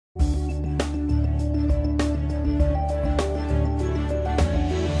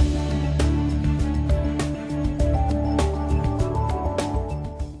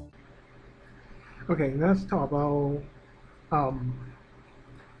Okay, let's talk about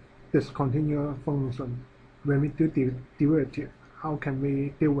discontinuous function. When we do derivative, how can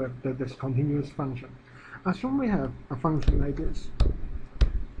we deal with the discontinuous function? Assume we have a function like this: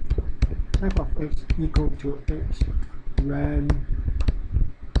 f of x equal to x when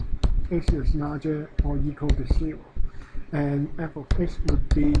x is larger or equal to 0, and f of x would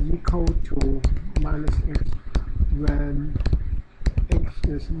be equal to minus x when x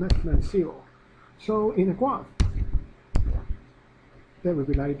is less than 0. So in a graph, that would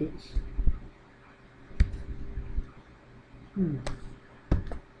be like this.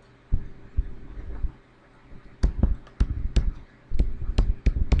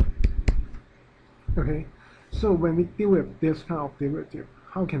 Okay, so when we deal with this kind of derivative,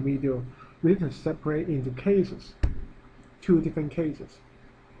 how can we do? We can separate into cases, two different cases.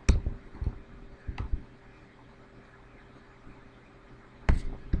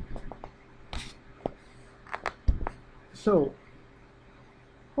 So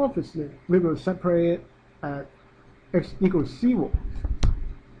obviously we will separate it at x equals 0.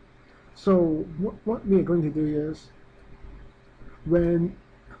 So what we are going to do is, when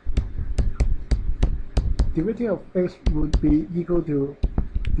derivative of x would be equal to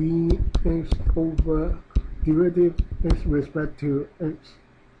dx over derivative x with respect to x,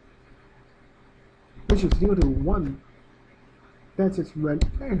 which is equal to 1. That is when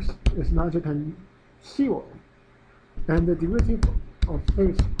x is larger than 0. And the derivative of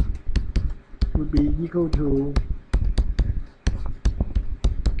x would be equal to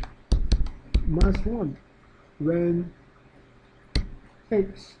minus 1 when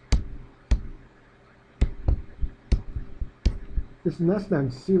x is less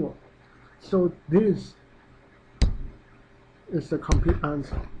than 0. So this is the complete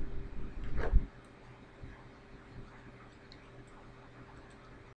answer.